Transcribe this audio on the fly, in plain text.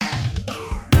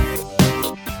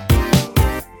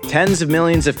Tens of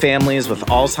millions of families with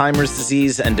Alzheimer's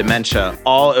disease and dementia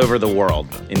all over the world,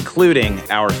 including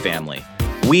our family.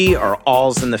 We are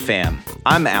Alls in the Fam.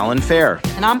 I'm Alan Fair.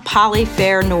 And I'm Polly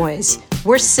Fair Noyes.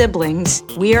 We're siblings,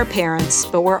 we are parents,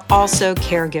 but we're also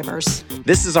caregivers.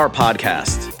 This is our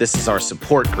podcast. This is our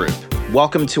support group.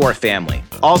 Welcome to our family.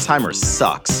 Alzheimer's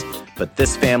sucks, but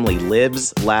this family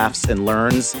lives, laughs, and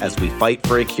learns as we fight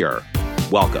for a cure.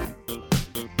 Welcome.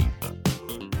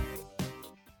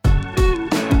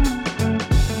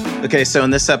 Okay, so in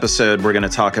this episode, we're going to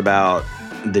talk about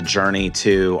the journey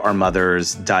to our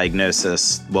mother's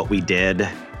diagnosis, what we did,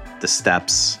 the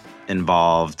steps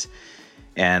involved,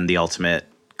 and the ultimate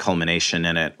culmination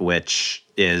in it, which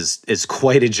is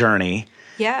quite a journey.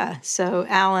 Yeah, so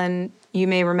Alan, you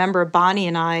may remember Bonnie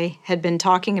and I had been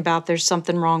talking about there's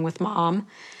something wrong with Mom.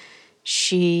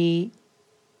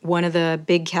 One of the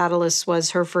big catalysts was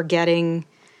her forgetting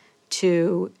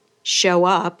to show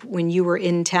up when you were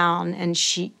in town, and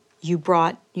you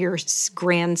brought your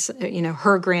grandson,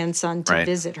 her grandson to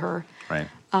visit her. Right.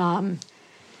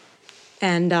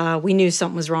 And we knew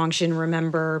something was wrong. She didn't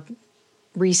remember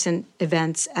recent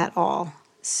events at all.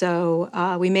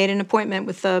 So we made an appointment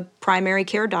with the primary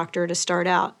care doctor to start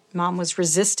out. Mom was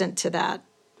resistant to that.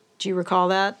 Do you recall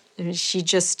that? She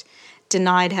just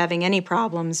denied having any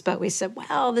problems, but we said,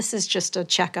 well, this is just a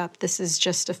checkup. This is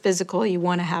just a physical. You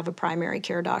want to have a primary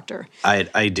care doctor.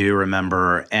 I do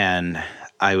remember, and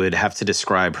I would have to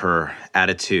describe her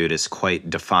attitude as quite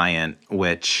defiant,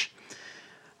 which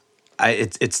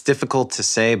it's difficult to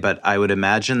say, but I would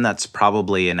imagine that's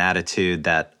probably an attitude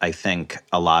that I think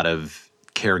a lot of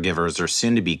caregivers or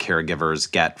soon-to-be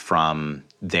caregivers get from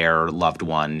their loved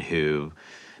one who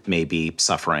may be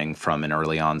suffering from an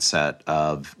early onset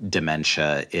of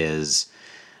dementia. Is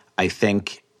I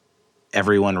think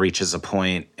everyone reaches a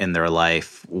point in their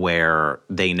life where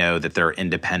they know that their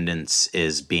independence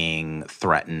is being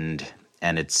threatened,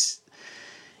 and it's,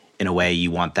 in a way,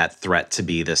 you want that threat to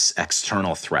be this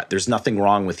external threat. There's nothing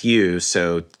wrong with you,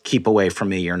 so keep away from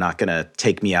me. You're not going to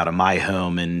take me out of my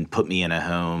home and put me in a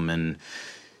home. And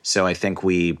so I think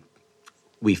we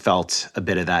felt a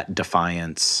bit of that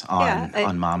defiance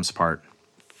on Mom's part.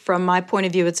 From my point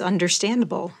of view, it's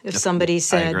understandable. If somebody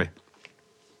said,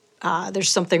 there's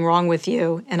something wrong with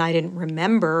you, and I didn't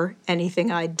remember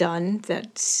anything I'd done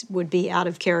that would be out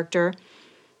of character,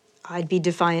 I'd be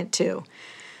defiant too.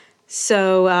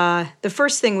 So the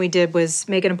first thing we did was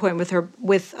make an appointment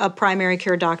with a primary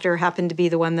care doctor, happened to be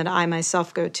the one that I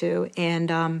myself go to,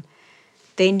 and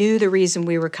they knew the reason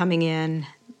we were coming in.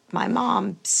 My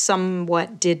mom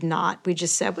somewhat did not. We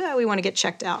just said, well, we want to get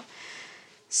checked out.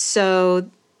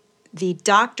 So the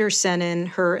doctor sent in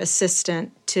her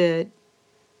assistant to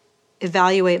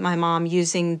evaluate my mom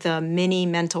using the mini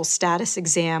mental status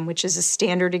exam, which is a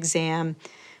standard exam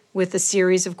with a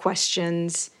series of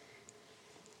questions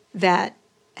that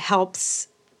helps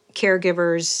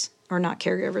caregivers, or not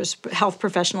caregivers, but health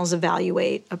professionals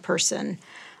evaluate a person.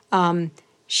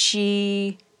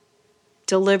 She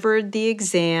delivered the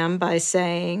exam by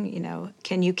saying,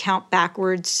 can you count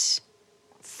backwards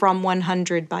from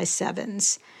 100 by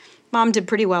sevens? Mom did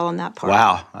pretty well on that part.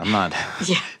 Wow, I'm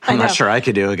not sure I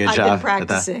could do a good job. I've been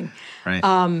practicing. Right.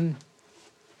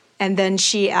 And then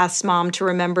she asked Mom to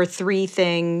remember three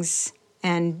things,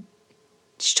 and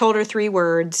she told her three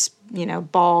words,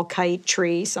 ball, kite,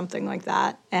 tree, something like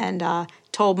that, and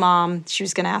told Mom she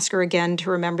was going to ask her again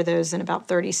to remember those in about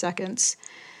 30 seconds.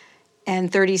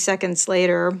 And 30 seconds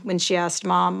later, when she asked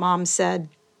Mom, Mom said,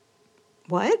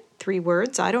 what? 3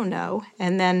 words? I don't know.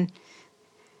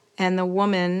 And the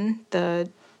woman, the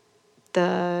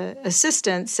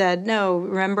assistant said, no,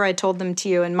 remember I told them to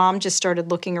you. And Mom just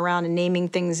started looking around and naming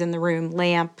things in the room,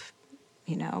 lamp,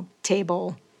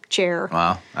 table, chair.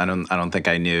 Wow. I don't think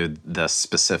I knew the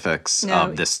specifics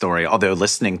of this story. Although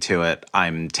listening to it,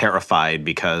 I'm terrified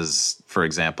because, for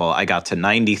example, I got to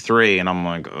 93 and I'm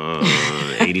like,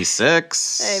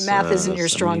 86. Hey, math isn't your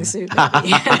strong suit.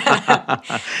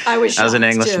 I was an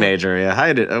English too. major.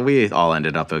 Yeah, we all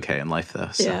ended up okay in life, though.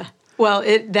 So. Yeah. Well,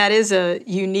 that is a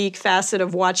unique facet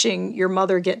of watching your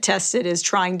mother get tested, is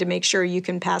trying to make sure you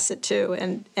can pass it too,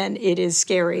 and it is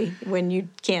scary when you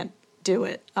can't do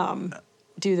it.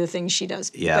 Do the things she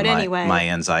does. Yeah, but anyway, my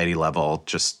anxiety level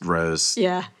just rose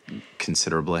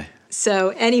considerably. So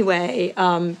anyway,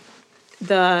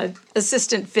 the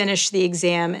assistant finished the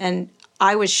exam, and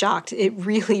I was shocked. It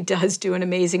really does do an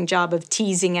amazing job of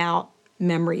teasing out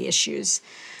memory issues.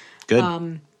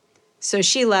 Good. So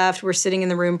she left. We're sitting in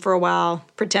the room for a while,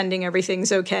 pretending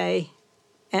everything's okay.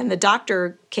 And the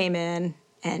doctor came in,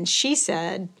 and she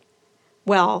said,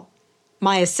 well,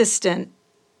 my assistant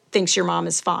thinks your mom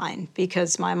is fine,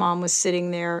 because my mom was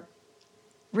sitting there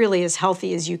really as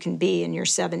healthy as you can be in your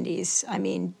 70s. I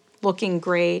mean, looking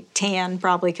great, tan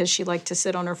probably because she liked to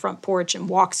sit on her front porch and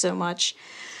walk so much,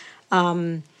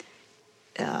 in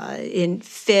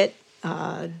fit.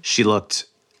 She looked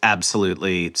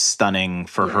absolutely stunning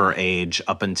for her age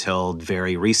up until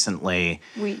very recently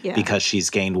because she's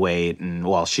gained weight, and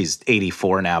well, she's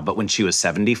 84 now, but when she was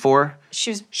 74,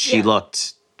 she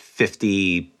looked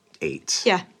 58.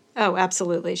 Yeah. Oh,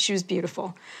 absolutely. She was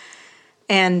beautiful.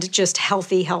 And just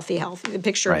healthy, the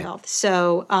picture of health.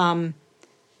 So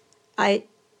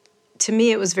to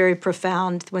me, it was very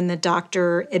profound when the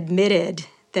doctor admitted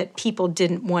that people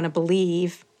didn't want to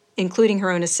believe, including her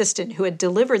own assistant who had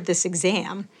delivered this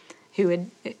exam,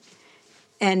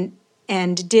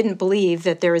 and didn't believe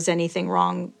that there was anything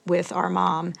wrong with our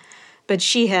mom. But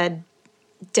she had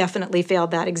definitely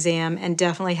failed that exam and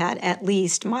definitely had at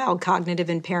least mild cognitive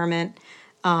impairment.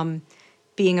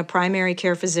 Being a primary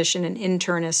care physician and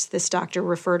internist, this doctor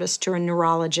referred us to a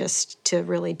neurologist to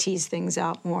really tease things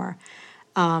out more.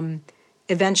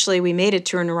 Eventually, we made it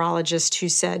to a neurologist who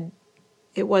said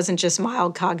it wasn't just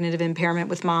mild cognitive impairment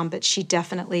with mom, but she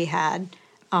definitely had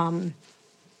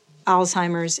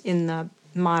Alzheimer's in the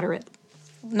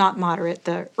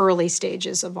the early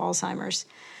stages of Alzheimer's.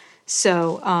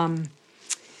 So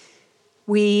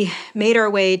we made our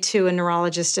way to a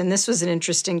neurologist, and this was an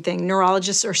interesting thing.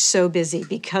 Neurologists are so busy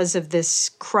because of this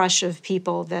crush of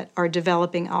people that are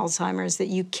developing Alzheimer's that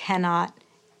you can't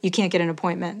get an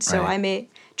appointment. So I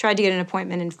tried to get an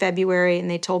appointment in February, and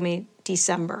they told me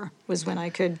December was when I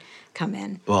could come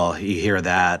in. Well, you hear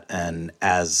that, and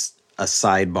as a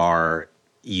sidebar,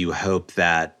 you hope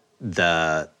that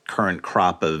the current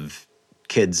crop of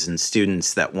kids and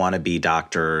students that want to be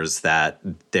doctors, that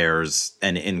there's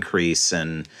an increase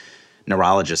in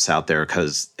neurologists out there,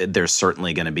 because there's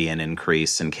certainly going to be an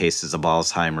increase in cases of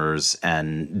Alzheimer's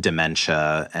and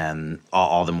dementia, and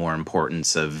all the more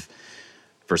importance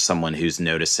for someone who's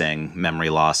noticing memory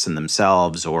loss in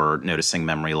themselves or noticing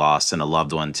memory loss in a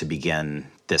loved one to begin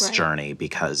this journey,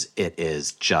 because it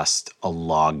is just a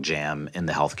logjam in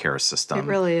the healthcare system. It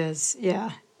really is,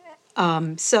 yeah.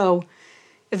 So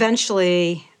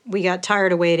eventually we got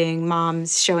tired of waiting.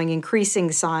 Mom's showing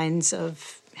increasing signs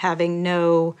of having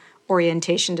no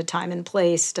orientation to time and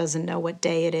place, doesn't know what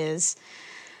day it is.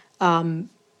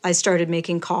 I started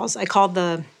making calls. I called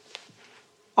the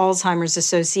Alzheimer's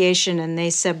Association, and they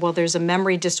said, well, there's a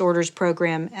memory disorders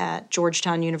program at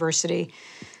Georgetown University.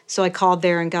 So I called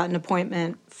there and got an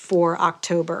appointment for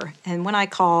October. And when I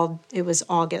called, it was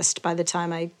August by the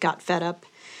time I got fed up.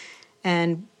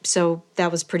 And so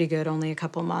that was pretty good, only a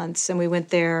couple months. And we went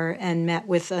there and met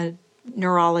with a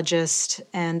neurologist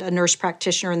and a nurse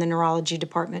practitioner in the neurology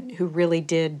department who really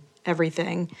did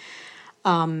everything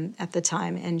at the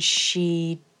time. And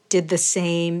she did the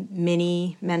same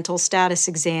mini mental status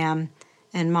exam,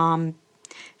 and Mom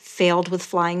failed with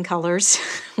flying colors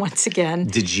once again.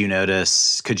 Did you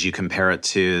notice, could you compare it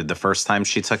to the first time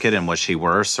she took it, and was she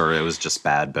worse, or it was just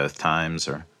bad both times?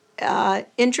 Or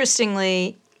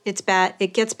interestingly, it's bad.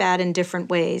 It gets bad in different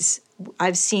ways.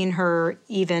 I've seen her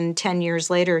even 10 years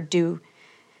later do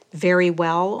very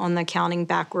well on the counting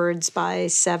backwards by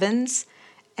sevens,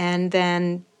 and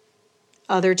then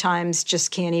other times just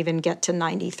can't even get to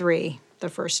 93, the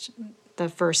first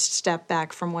step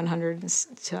back from 100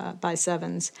 by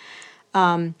sevens.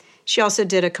 She also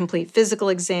did a complete physical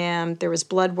exam. There was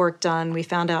blood work done. We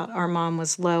found out our mom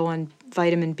was low on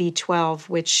vitamin B12,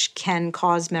 which can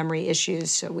cause memory issues.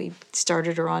 So we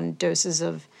started her on doses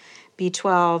of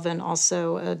B12 and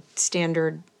also a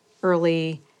standard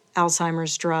early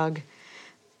Alzheimer's drug,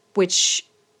 which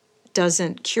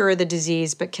doesn't cure the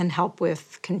disease but can help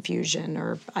with confusion,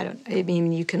 or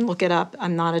you can look it up.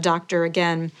 I'm not a doctor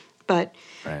again, but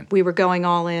we were going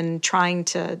all in trying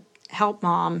to help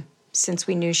Mom since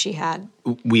we knew she had.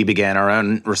 We began our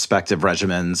own respective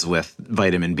regimens with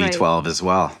vitamin B12 as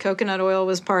well. Coconut oil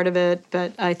was part of it,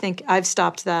 but I think I've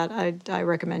stopped that. I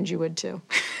recommend you would too.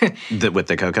 With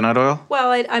the coconut oil?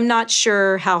 Well, I'm not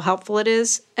sure how helpful it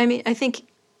is. I mean, I think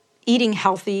eating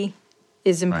healthy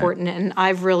is important, and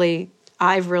I've really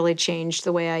changed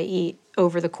the way I eat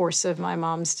over the course of my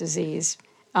mom's disease.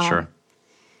 Sure.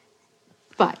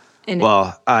 But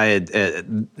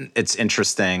it's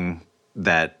interesting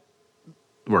that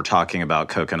we're talking about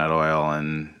coconut oil,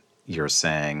 and you're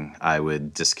saying I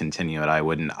would discontinue it. I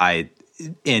wouldn't.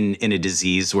 In a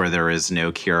disease where there is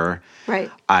no cure,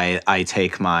 I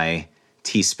take my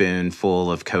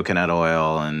teaspoonful of coconut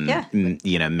oil and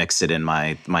mix it in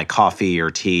my coffee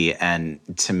or tea, and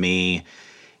to me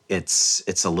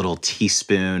it's a little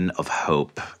teaspoon of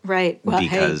hope. Right. Well,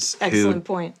 because hey, excellent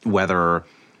point. Whether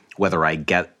I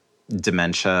get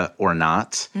dementia or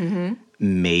not,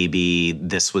 maybe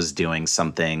this was doing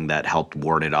something that helped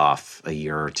ward it off a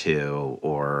year or two,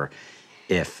 or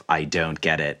if I don't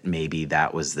get it, maybe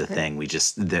that was the thing.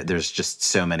 There's just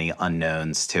so many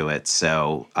unknowns to it.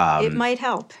 So it might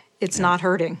help. It's not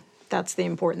hurting. That's the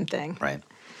important thing. Right.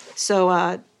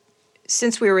 So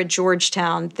since we were at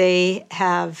Georgetown, they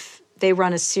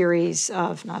run a series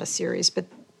of, not a series, but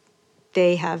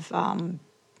they have,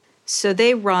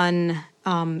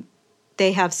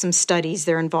 they have some studies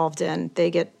they're involved in. They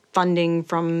get funding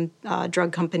from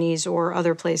drug companies or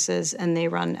other places, and they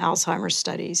run Alzheimer's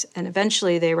studies. And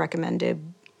eventually they recommended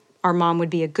our mom would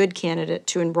be a good candidate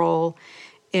to enroll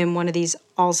in one of these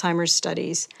Alzheimer's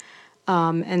studies.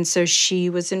 And so she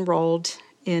was enrolled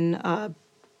in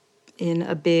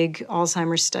a big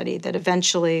Alzheimer's study that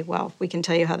eventually, well, we can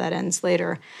tell you how that ends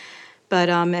later. But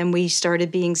and we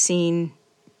started being seen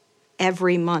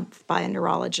every month by a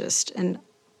neurologist. And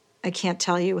I can't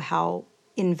tell you how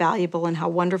invaluable and how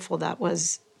wonderful that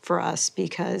was for us,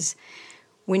 because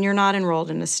when you're not enrolled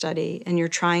in a study and you're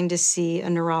trying to see a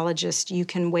neurologist, you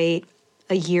can wait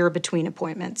a year between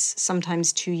appointments,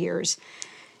 sometimes 2 years.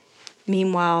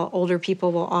 Meanwhile, older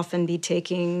people will often be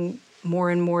taking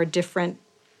more and more different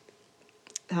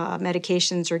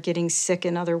medications or getting sick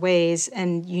in other ways,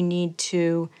 and you need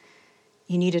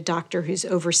a doctor who's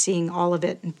overseeing all of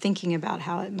it and thinking about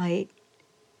how it might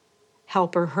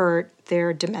help or hurt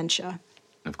their dementia.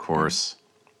 Of course.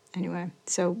 Anyway,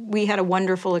 so we had a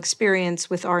wonderful experience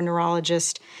with our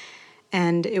neurologist,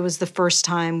 and it was the first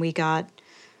time we got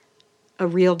a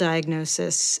real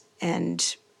diagnosis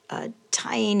and a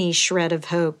tiny shred of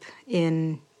hope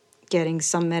in getting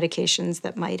some medications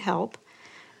that might help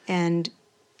and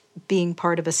being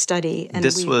part of a study. And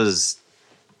this was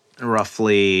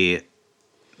roughly,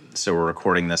 so we're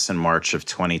recording this in March of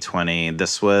 2020.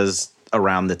 This was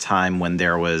around the time when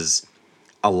there was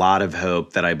a lot of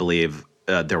hope that I believe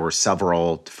there were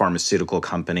several pharmaceutical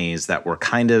companies that were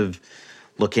kind of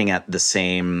looking at the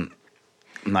same,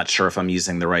 I'm not sure if I'm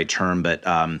using the right term, but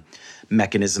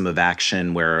mechanism of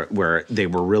action where they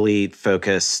were really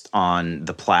focused on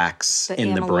the plaques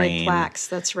in the brain. Plaques,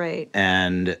 that's right.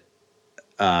 And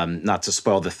not to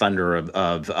spoil the thunder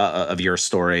of your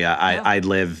story, I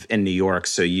live in New York,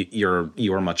 so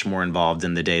you're much more involved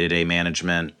in the day-to-day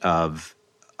management of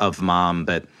Mom,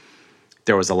 but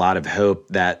there was a lot of hope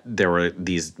that there were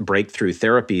these breakthrough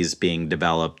therapies being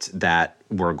developed that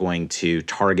were going to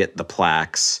target the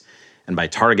plaques. And by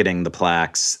targeting the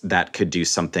plaques, that could do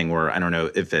something where, I don't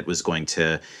know if it was going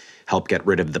to help get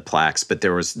rid of the plaques, but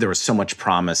there was so much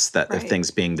promise that of things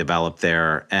being developed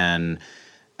there. And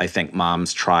I think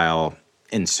Mom's trial,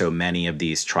 in so many of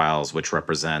these trials, which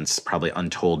represents probably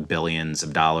untold billions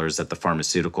of dollars that the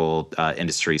pharmaceutical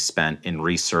industry spent in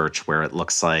research, where it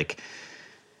looks like,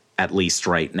 at least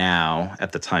right now,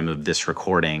 at the time of this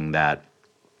recording, that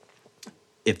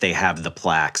if they have the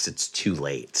plaques, it's too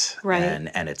late. Right.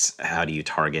 And it's, how do you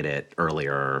target it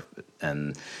earlier?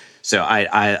 And so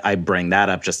I bring that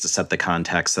up just to set the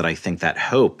context that I think that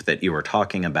hope that you were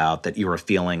talking about, that you were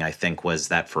feeling, I think, was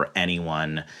that for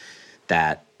anyone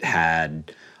that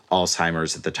had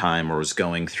Alzheimer's at the time or was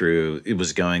going through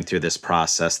this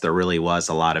process, there really was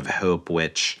a lot of hope,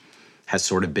 which has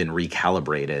sort of been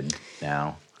recalibrated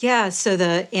now. Yeah, so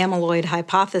the amyloid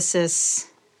hypothesis,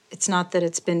 it's not that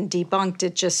it's been debunked,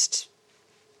 it just,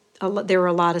 there were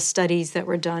a lot of studies that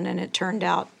were done, and it turned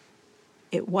out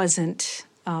it wasn't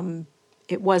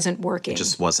working. It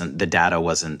just wasn't, the data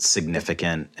wasn't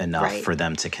significant enough for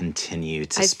them to continue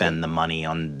to spend the money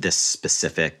on this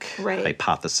specific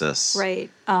hypothesis.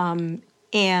 Right.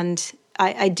 And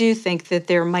I do think that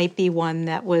there might be one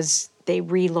that was, they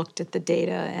re-looked at the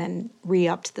data and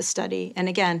re-upped the study. And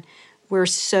again, we're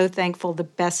so thankful, the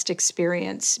best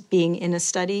experience being in a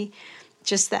study,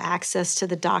 just the access to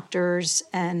the doctors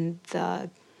and the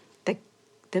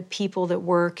people that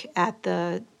work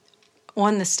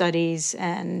on the studies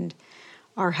and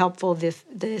are helpful, the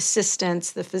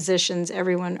assistants, the physicians,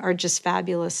 everyone are just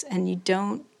fabulous. And you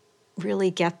don't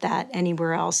really get that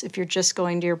anywhere else if you're just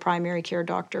going to your primary care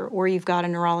doctor, or you've got a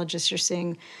neurologist you're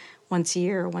seeing once a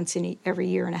year, or every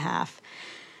year and a half.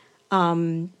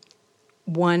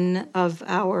 One of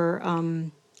our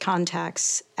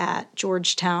contacts at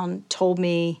Georgetown told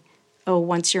me, oh,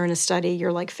 once you're in a study,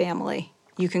 you're like family.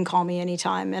 You can call me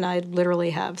anytime, and I literally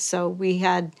have. So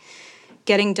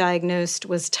getting diagnosed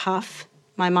was tough.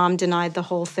 My mom denied the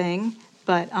whole thing,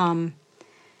 but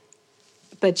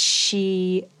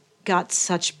she got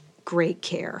such great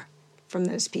care from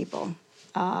those people.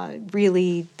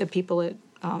 really the people at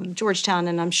Georgetown,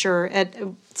 and I'm sure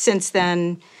since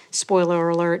then, spoiler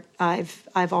alert,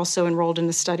 I've also enrolled in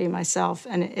the study myself,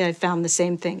 and I found the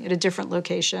same thing at a different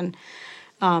location.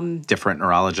 Different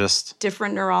neurologist?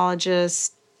 Different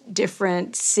neurologist,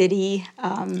 different city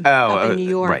up in New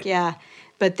York, right. yeah.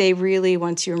 But they really,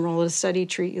 once you enroll in a study,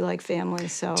 treat you like family.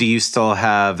 So, do you still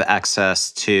have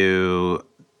access to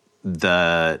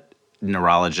the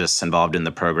neurologists involved in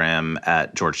the program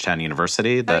at Georgetown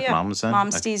University that Mom was in?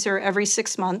 Mom sees her every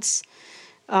 6 months,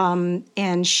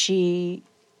 and she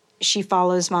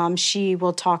follows Mom. She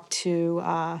will talk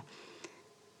to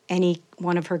any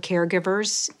one of her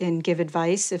caregivers and give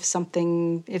advice if some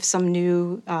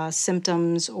new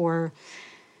symptoms or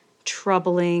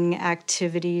troubling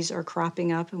activities are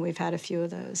cropping up, and we've had a few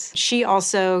of those. She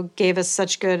also gave us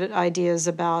such good ideas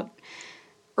about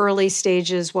early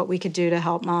stages, what we could do to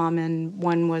help Mom, and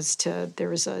one was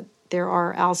there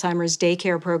are Alzheimer's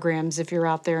daycare programs if you're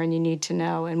out there and you need to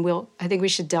know, and I think we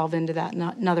should delve into that in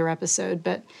another episode,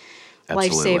 but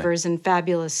Absolutely. Lifesavers and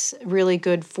fabulous, really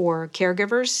good for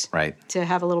caregivers, right, to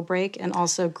have a little break, and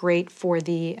also great for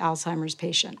the Alzheimer's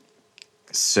patient.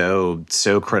 So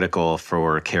critical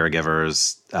for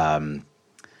caregivers.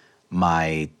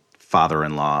 My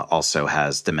father-in-law also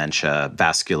has dementia,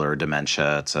 vascular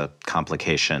dementia. It's a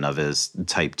complication of his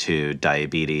type 2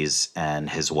 diabetes, and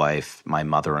his wife, my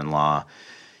mother-in-law,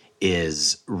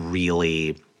 is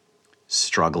really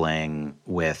struggling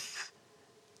with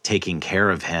taking care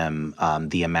of him,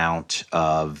 the amount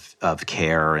of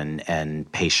care and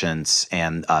patience.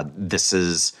 And this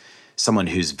is someone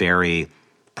who's very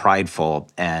prideful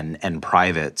and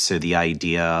private. So the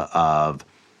idea of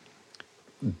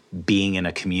being in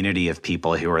a community of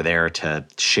people who are there to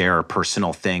share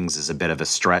personal things is a bit of a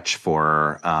stretch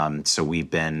for her. So we've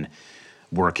been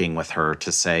working with her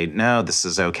to say, no, this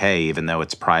is okay, even though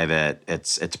it's private.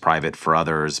 It's private for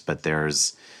others, but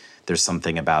there's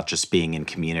something about just being in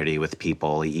community with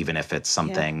people, even if it's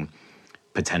something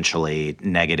potentially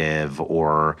negative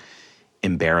or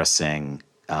embarrassing.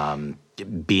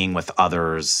 Being with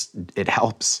others, it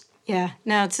helps. Yeah,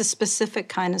 no, it's a specific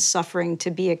kind of suffering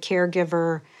to be a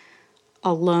caregiver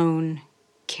alone,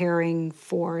 caring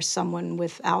for someone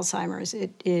with Alzheimer's.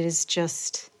 It is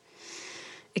just,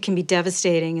 it can be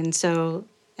devastating. And so,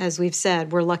 as we've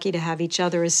said, we're lucky to have each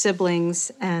other as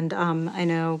siblings. And I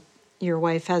know your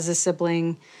wife has a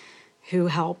sibling who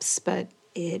helps, but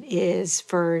it is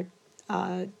for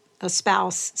a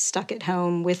spouse stuck at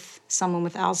home with someone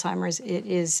with Alzheimer's. It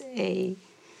is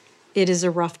a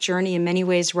rough journey, in many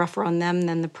ways rougher on them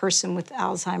than the person with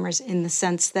Alzheimer's, in the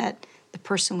sense that the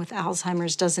person with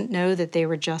Alzheimer's doesn't know that they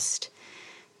were just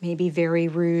maybe very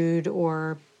rude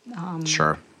or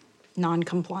Sure.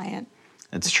 non-compliant.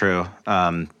 It's true.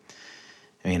 I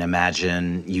mean,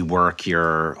 imagine you work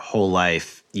your whole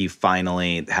life, you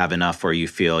finally have enough where you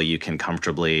feel you can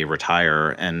comfortably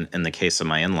retire. And in the case of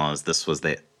my in-laws,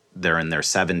 they're in their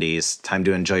 70s, time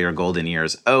to enjoy your golden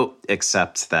years. Oh,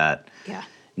 except that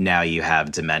now you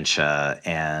have dementia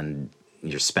and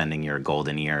you're spending your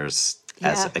golden years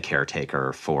as a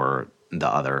caretaker for the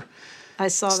other I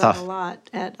saw stuff. that a lot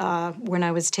at when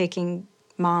I was taking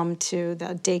Mom to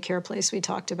the daycare place we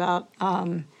talked about.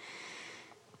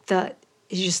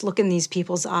 You just look in these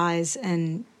people's eyes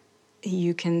and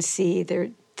you can see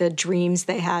the dreams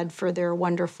they had for their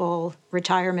wonderful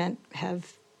retirement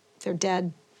they're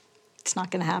dead. It's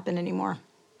not going to happen anymore.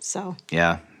 So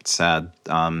yeah, it's sad.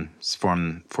 It's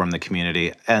from the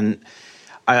community. And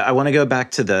I want to go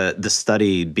back to the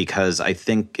study, because I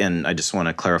think, and I just want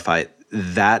to clarify,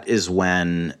 that is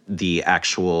when the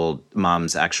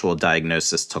Mom's actual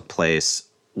diagnosis took place,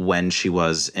 when she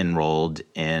was enrolled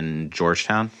in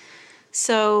Georgetown.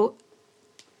 So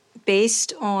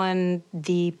based on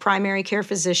the primary care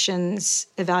physician's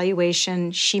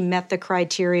evaluation, she met the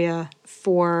criteria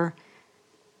for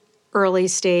early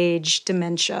stage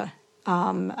dementia.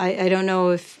 I don't know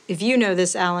if you know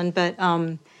this, Alan, but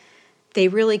they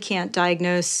really can't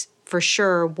diagnose for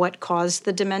sure what caused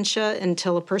the dementia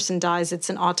until a person dies. It's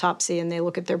an autopsy, and they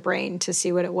look at their brain to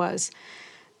see what it was.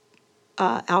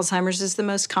 Alzheimer's is the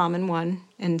most common one,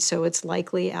 and so it's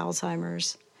likely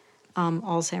Alzheimer's.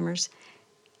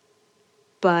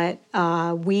 But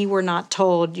we were not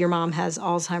told your mom has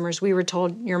Alzheimer's. We were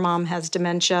told your mom has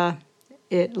dementia.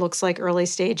 It looks like early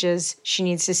stages. She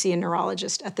needs to see a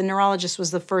neurologist. At the neurologist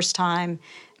was the first time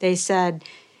they said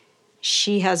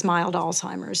she has mild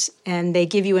Alzheimer's, and they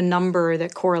give you a number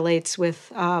that correlates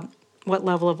with what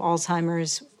level of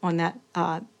Alzheimer's on that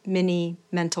mini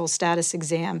mental status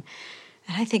exam.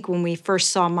 And I think when we first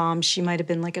saw Mom, she might have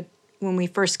been like a when we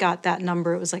first got that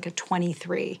number, it was like a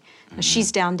 23. Now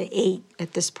she's down to 8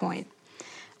 at this point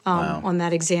on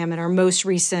that exam. And our most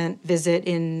recent visit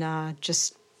in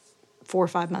just 4 or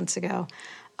 5 months ago.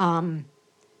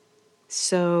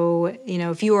 So,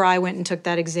 if you or I went and took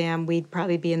that exam, we'd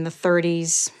probably be in the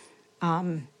 30s.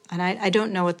 And I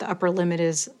don't know what the upper limit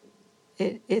is.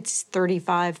 It's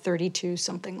 35, 32,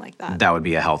 something like that. That would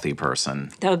be a healthy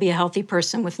person. That would be a healthy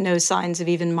person with no signs of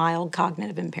even mild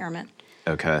cognitive impairment.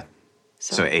 Okay.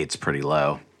 So 8's pretty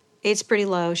low. 8's pretty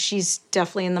low. She's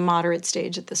definitely in the moderate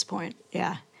stage at this point.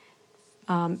 Yeah.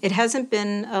 It hasn't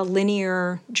been a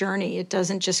linear journey. It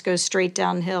doesn't just go straight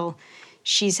downhill.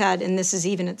 She's had, and this is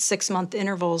even at 6-month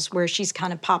intervals, where she's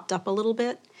kind of popped up a little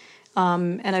bit.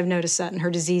 And I've noticed that in her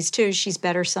disease too. She's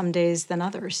better some days than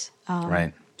others.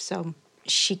 Right. So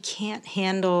she can't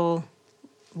handle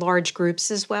large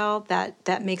groups as well.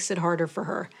 That makes it harder for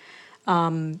her.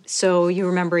 So you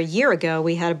remember a year ago,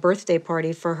 we had a birthday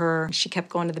party for her. She kept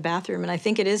going to the bathroom. And I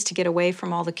think it is to get away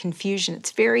from all the confusion.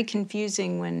 It's very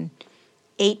confusing when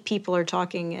 8 people are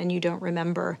talking and you don't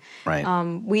remember. Right.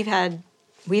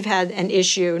 We've had an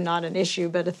issue, not an issue,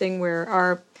 but a thing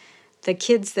where the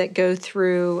kids that go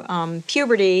through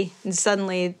puberty and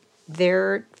suddenly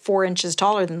they're 4 inches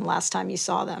taller than the last time you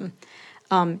saw them.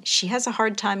 She has a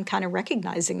hard time kind of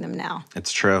recognizing them now.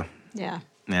 It's true. Yeah.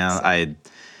 Yeah, so.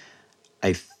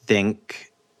 I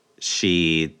think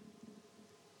she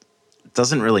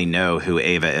doesn't really know who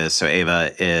Ava is. So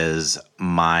Ava is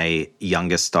my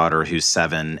youngest daughter, who's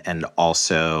 7, and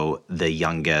also the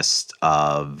youngest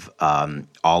of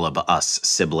all of us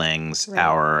siblings,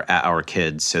 right. our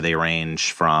kids. So they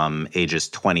range from ages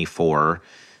 24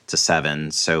 to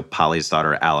 7. So Polly's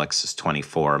daughter Alex is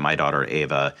 24. My daughter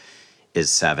Ava is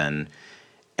 7.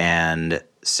 And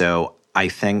so I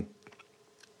think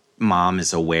Mom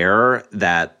is aware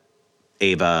that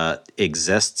Ava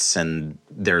exists and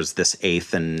there's this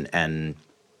 8th and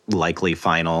likely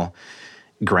final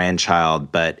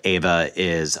grandchild, but Ava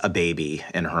is a baby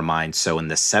in her mind. So when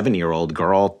the 7-year-old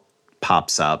girl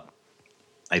pops up,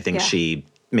 I think she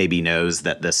maybe knows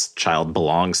that this child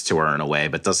belongs to her in a way,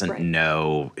 but doesn't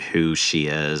know who she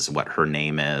is, what her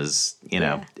name is,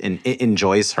 and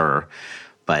enjoys her,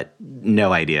 but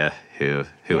no idea who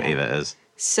Ava is.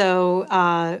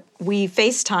 So we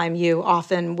FaceTime you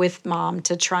often with Mom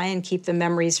to try and keep the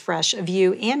memories fresh of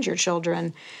you and your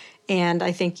children. And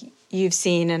I think you've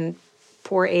seen, and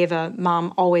poor Ava,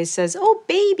 Mom always says, "Oh,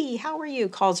 baby, how are you?"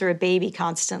 Calls her a baby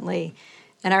constantly.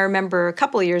 And I remember a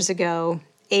couple of years ago,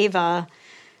 Ava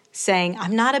saying,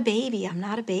 "I'm not a baby, I'm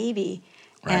not a baby."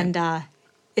 Right. And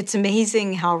it's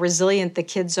amazing how resilient the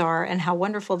kids are and how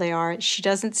wonderful they are. She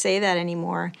doesn't say that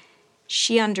anymore.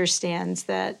 She understands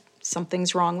that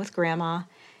something's wrong with Grandma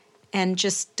and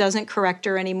just doesn't correct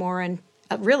her anymore, and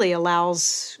really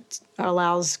allows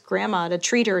Grandma to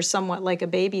treat her somewhat like a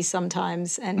baby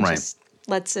sometimes, and just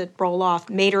lets it roll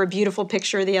off. Made her a beautiful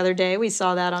picture the other day. We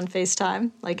saw that on FaceTime,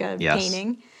 like a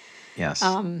painting. Yes.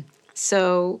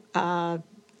 So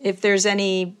if there's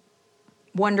any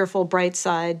wonderful bright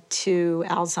side to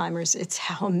Alzheimer's, it's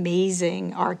how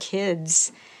amazing our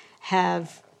kids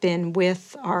have been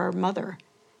with our mother.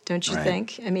 Don't you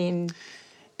think? I mean,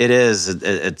 it is.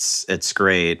 It's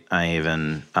great. I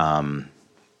even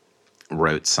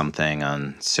wrote something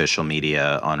on social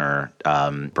media on her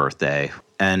birthday,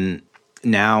 and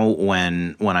now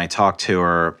when I talk to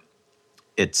her,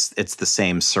 it's the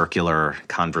same circular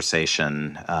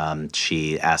conversation.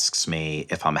 She asks me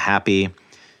if I'm happy.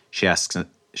 She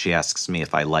asks me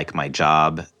if I like my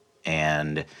job,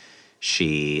 and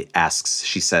she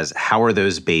says, "How are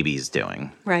those babies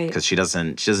doing?" Right. Because she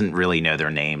doesn't really know their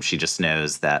name. She just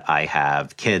knows that I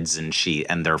have kids, and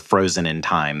they're frozen in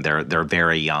time. They're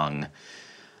very young.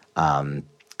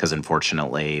 Because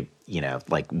unfortunately,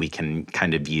 like we can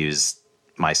kind of use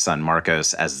my son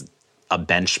Marcos as a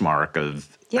benchmark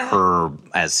of her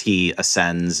as he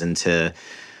ascends into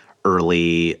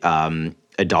early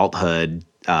adulthood.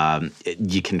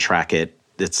 You can track it.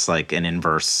 It's like an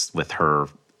inverse with her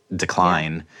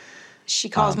decline. Yeah. She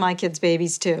calls my kids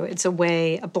babies too. It's a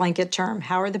blanket term.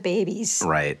 How are the babies?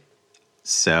 Right.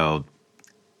 So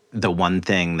the one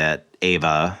thing that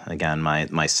Ava, again, my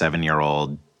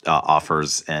 7-year-old,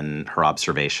 offers in her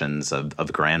observations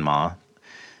of Grandma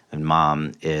and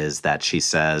Mom is that she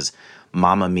says,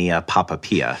 "Mama Mia, Papa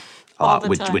Pia,"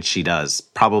 which she does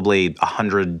probably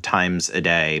 100 times a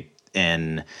day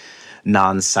in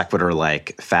non sequitur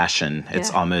like fashion.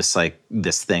 It's almost like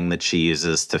this thing that she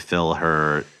uses to fill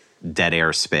her dead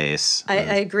air space. I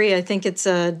agree. I think it's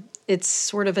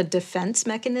sort of a defense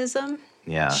mechanism.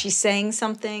 Yeah, she's saying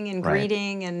something and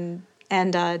greeting,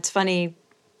 and it's funny.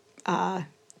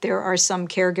 there are some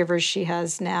caregivers she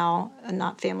has now,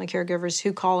 not family caregivers,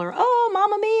 who call her, "Oh,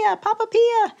 Mama Mia, Papa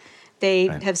Pia." They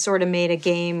have sort of made a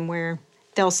game where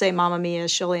they'll say Mama Mia,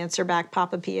 she'll answer back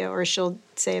Papa Pia, or she'll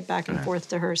say it back and forth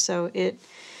to her. So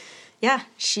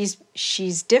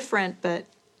she's different, but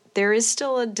there is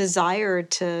still a desire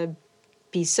to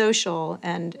be social,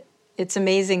 and it's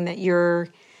amazing that your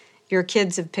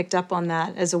kids have picked up on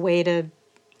that as a way to,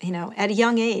 at a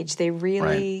young age, they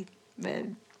really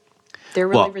they're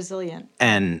really resilient.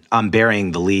 And I'm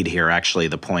burying the lead here, actually,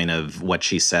 the point of what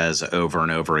she says over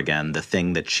and over again, the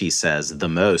thing that she says the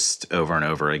most over and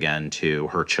over again to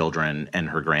her children and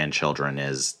her grandchildren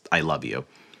is, "I love you."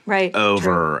 Right.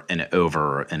 Over and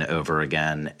over and over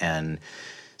again. And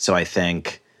so I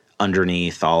think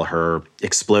underneath all her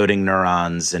exploding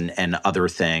neurons and other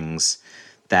things,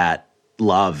 that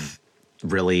love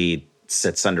really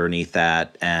sits underneath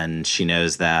that, and she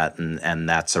knows that, and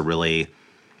that's a really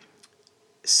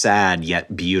sad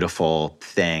yet beautiful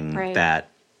thing, that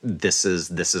this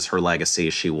is her legacy.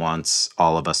 She wants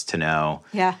all of us to know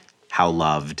how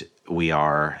loved we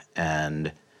are.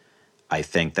 And I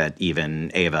think that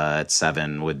even Ava at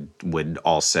 7 would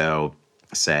also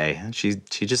say, she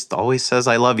just always says,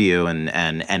 "I love you."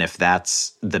 And if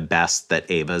that's the best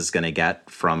that Ava's going to get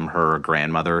from her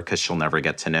grandmother, because she'll never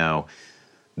get to know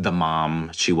the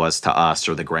mom she was to us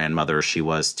or the grandmother she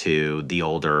was to the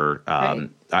older,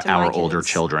 our older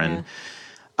children.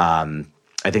 Yeah.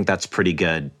 I think that's pretty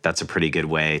good. That's a pretty good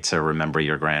way to remember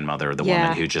your grandmother, the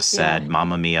woman who just said,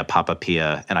 "Mama Mia, Papa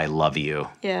Pia, and I love you,"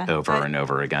 over and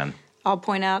over again. I'll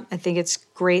point out, I think it's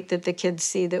great that the kids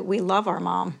see that we love our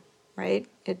mom, right?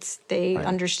 They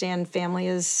understand family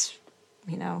is,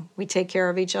 we take care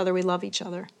of each other, we love each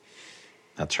other.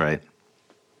 That's right.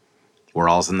 We're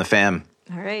all's in the fam.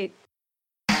 All right.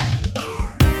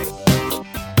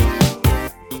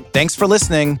 Thanks for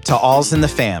listening to All's in the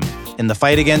Fam. In the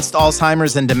fight against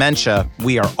Alzheimer's and dementia,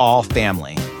 we are all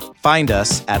family. Find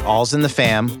us at All's in the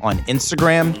Fam on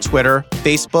Instagram, Twitter,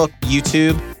 Facebook,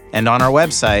 YouTube, and on our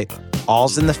website,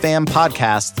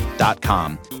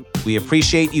 allsinthefampodcast.com. We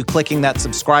appreciate you clicking that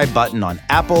subscribe button on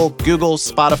Apple, Google,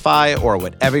 Spotify, or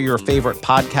whatever your favorite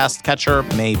podcast catcher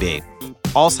may be.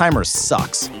 Alzheimer's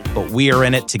sucks, but we are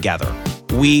in it together.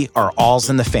 We are All's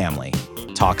in the Family.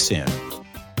 Talk soon.